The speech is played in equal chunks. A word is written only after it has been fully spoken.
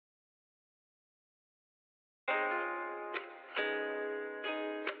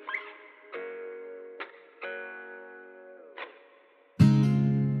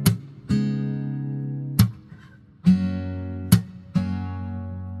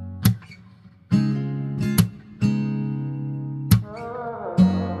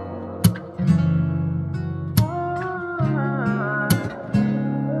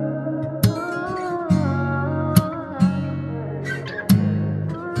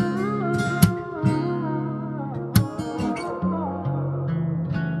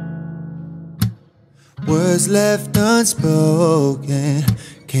was left unspoken,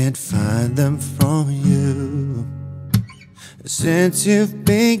 can't find them from you. Since you've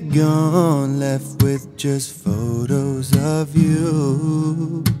been gone, left with just photos of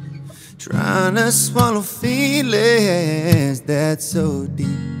you, trying to swallow feelings that's so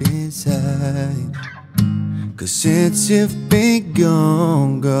deep inside. 'Cause since you've been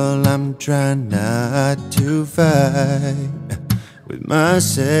gone, girl, I'm trying not to fight with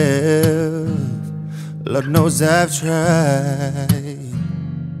myself. Lord knows I've tried,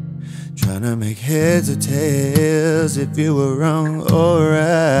 trying to make heads or tails if you were wrong or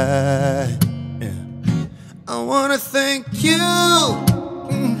right. Yeah. I wanna thank you.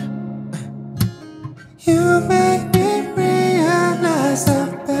 You make me realize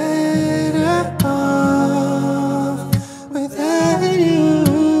I'm better off without you.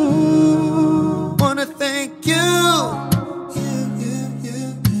 Wanna thank you.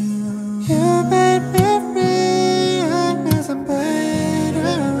 You made me realize I'm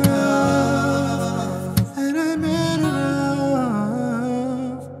better off, and I'm better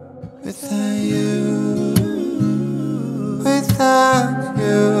off without you. Without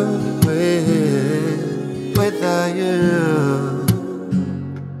you. Without you,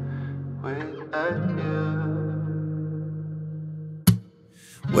 without you.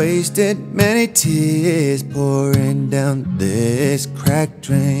 Wasted many tears pouring down this cracked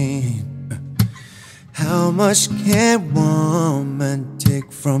drain. How much can one man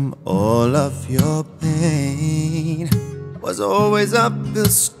take from all of your pain? Was always uphill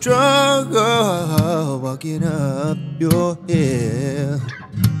struggle, walking up your hill.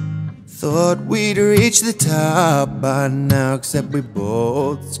 Thought we'd reach the top by now, except we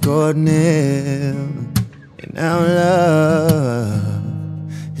both scored nil. And our love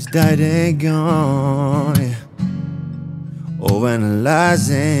is died and gone, yeah.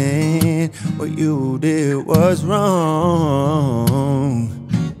 Overanalyzing what you did was wrong.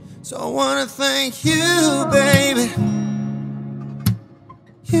 So I wanna thank you, baby.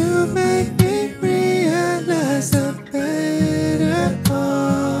 You make me realize I'm better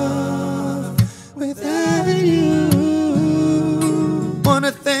off without you.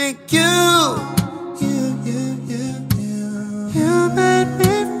 Wanna thank you. You made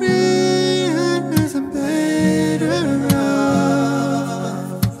me realize I'm better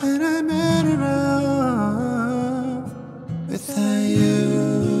off, and I'm better off without you.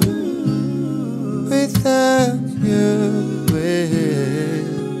 Without you.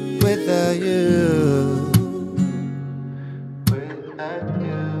 Without you. Without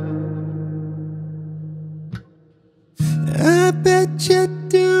you. I bet you're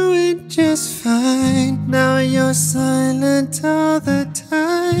doing just fine. Now you're silent all the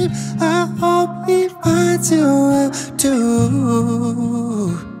time. I hope he finds you well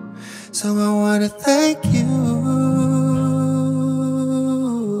too. So I wanna thank you.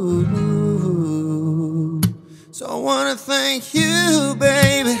 So I wanna thank you,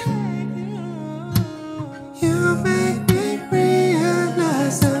 baby.